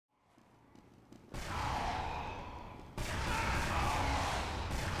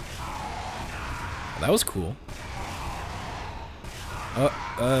That was cool.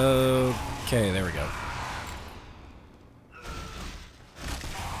 Okay, there we go.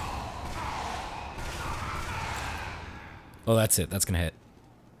 Oh, that's it. That's gonna hit.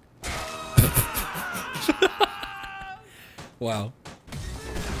 Wow.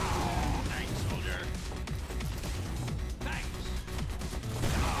 Thanks, soldier. Thanks.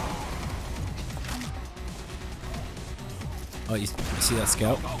 Oh, you see that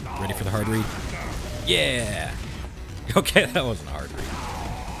scout? Ready for the hard read? Yeah! Okay, that wasn't a hard read.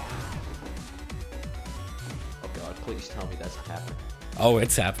 Oh god, please tell me that's happening. Oh,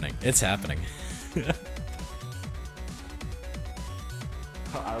 it's happening. It's happening.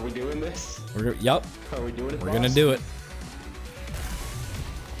 Are we doing this? Yup. Are we doing it, We're gonna do it.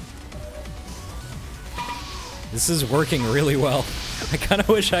 This is working really well. I kind of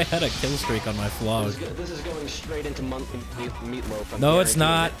wish I had a kill streak on my vlog. This is going straight into Meatloaf. No, it's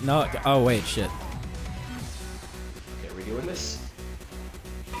not. No. Oh, wait, shit. Are we doing this?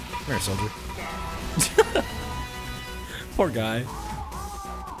 Come here, soldier. Poor guy.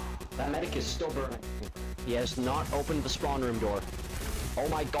 That medic is still burning. He has not opened the spawn room door. Oh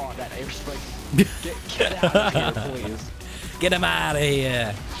my god, that airstrike. Get out of here, please. Get him out of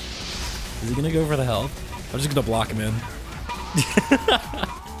here. Is he gonna go for the health? I'm just gonna block him in.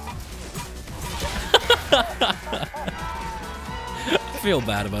 I feel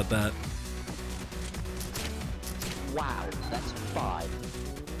bad about that. Wow, that's 5.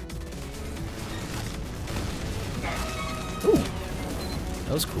 Ooh,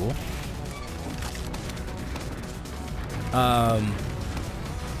 that was cool.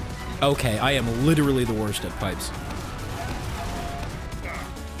 Okay, I am literally the worst at pipes.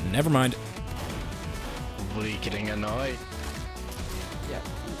 Never mind. What are you getting annoyed? Yeah,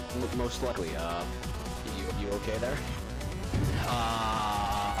 most likely. You okay there?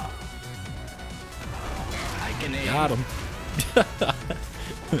 I can aim. Got him.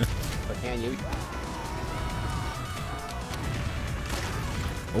 But can you?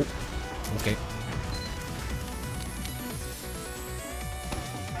 Oh, okay.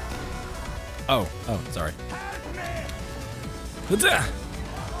 Oh, sorry.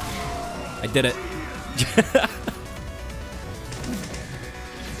 I did it.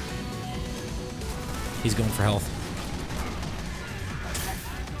 He's going for health.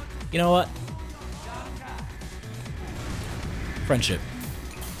 You know what? Friendship.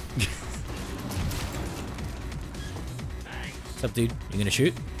 What's up, dude? You gonna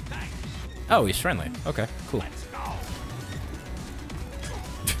shoot? Oh, he's friendly. Okay, cool.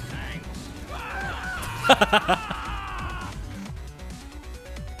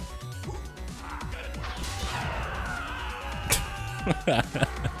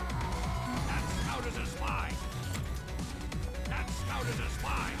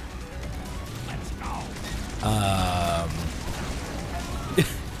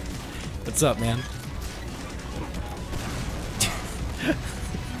 What's up, man?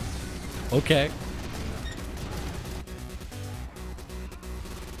 Okay.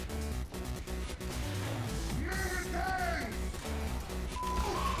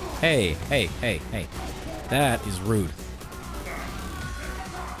 Hey. That is rude.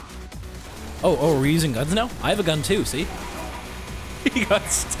 Oh, we're using guns now? I have a gun too, see? He got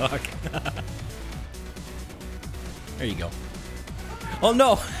stuck. There you go. Oh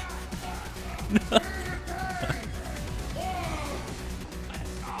no!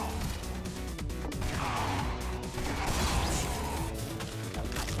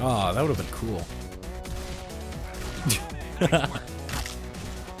 Oh, that would have been cool.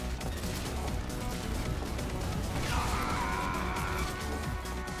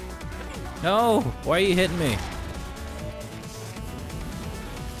 No! Why are you hitting me?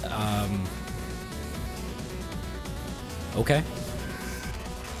 Okay.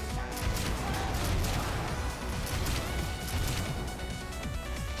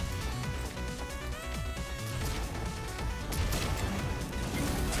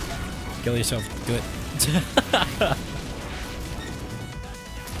 Kill yourself. Good.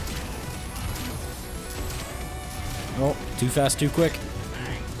 Oh, too fast, too quick.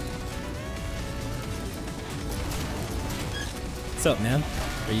 What's up, man?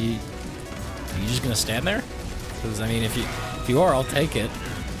 Are you just gonna stand there? Because I mean, if you are, I'll take it.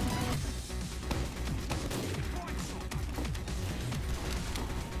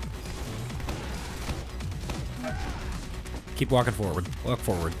 Keep walking forward. Walk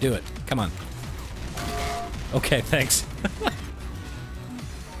forward. Do it. Come on. Okay, thanks.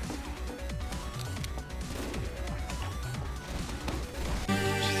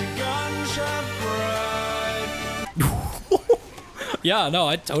 Yeah, no,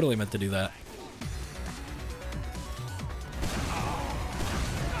 I totally meant to do that.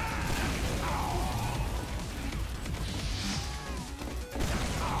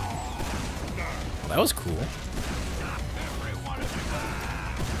 that was cool.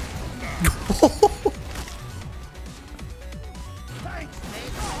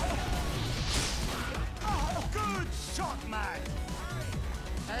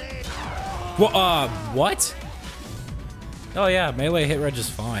 Well, what? Oh yeah, melee hit reg is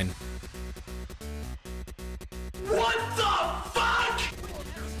fine. What the fuck?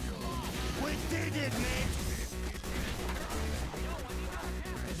 We did it, mate.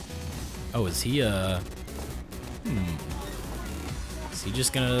 Oh, is he, Is he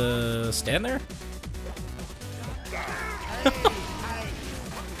just gonna stand there?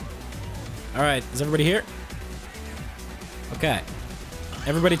 Alright, is everybody here? Okay.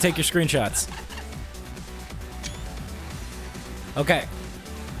 Everybody take your screenshots. Okay.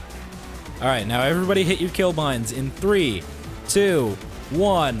 Alright, now everybody hit your kill binds in 3, 2,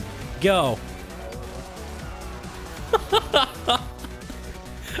 1, go.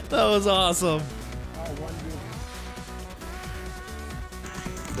 That was awesome.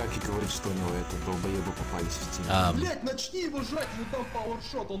 Даки говорит, что у него это долбоебы попались в тень. Блять, начни его жрать, ему дам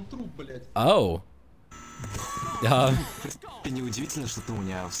пауэршот, он труп, блять. Oh. Ты неудивительно, что ты у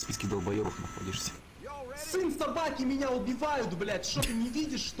меня в списке долбоебов находишься. Сын собаки меня убивают, блять, что ты не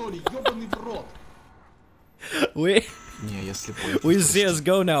видишь, что ли? Ёбаный в рот. Не, я слепой. We see us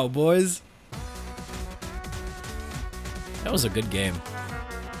go now, boys. That was a good game.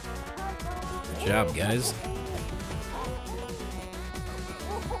 Good job, guys.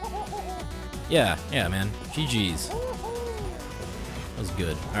 Yeah, man. GG's. That was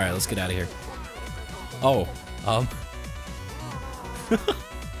good. Alright, let's get out of here. Oh,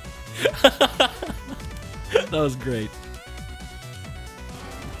 that was great.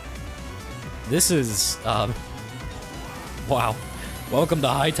 This is, wow. Welcome to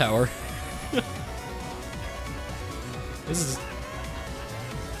Hightower. It's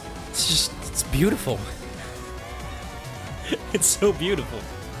beautiful. It's so beautiful.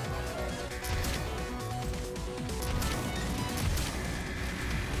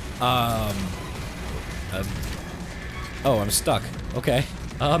 Oh, I'm stuck. Okay.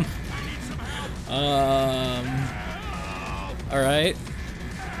 Alright.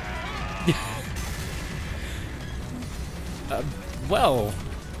 Well,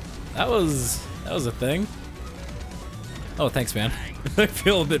 that was a thing. Oh, thanks, man. I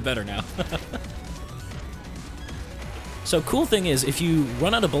feel a bit better now. So, cool thing is, if you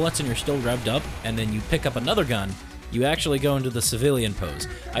run out of bullets and you're still revved up, and then you pick up another gun, you actually go into the civilian pose.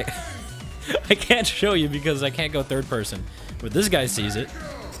 I can't show you because I can't go third person, but this guy sees it.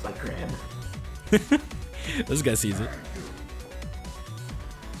 This guy sees it.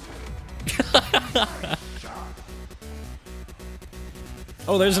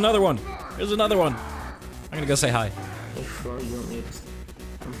 Oh, there's another one. There's another one. I'm gonna go say hi. Hey, sure you want me to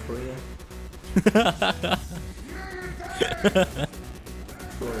come for you?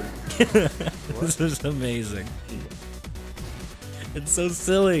 This is amazing. It's so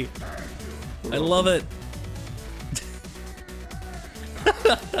silly. I love it.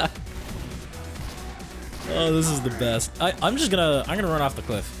 Oh, this is the best. I'm gonna run off the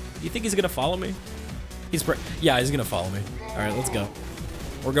cliff. You think he's gonna follow me? Yeah, he's gonna follow me. All right, let's go.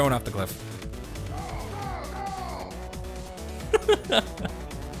 We're going off the cliff.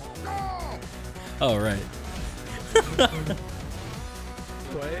 Oh, right.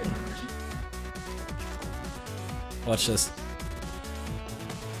 Watch this.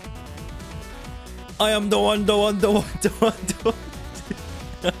 I am the one.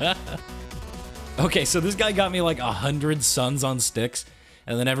 Okay, so this guy got me like 100 suns on sticks,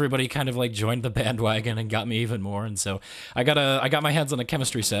 and then everybody kind of like joined the bandwagon and got me even more, and so I got my hands on a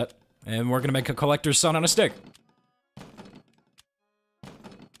chemistry set, and we're gonna make a collector's sun on a stick.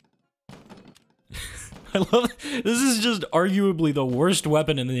 I love it. This is just arguably the worst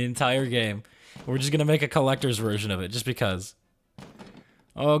weapon in the entire game. We're just gonna make a collector's version of it, just because.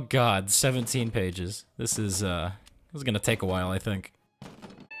 Oh god, 17 pages. This is gonna take a while, I think.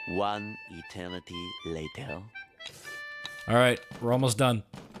 One eternity later. Alright, we're almost done.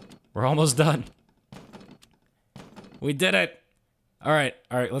 We're almost done. We did it! Alright,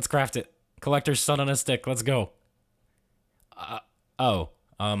 let's craft it. Collector's sun on a stick, let's go.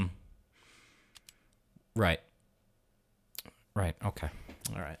 Right. Right, okay.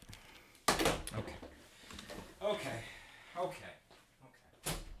 Alright. Okay.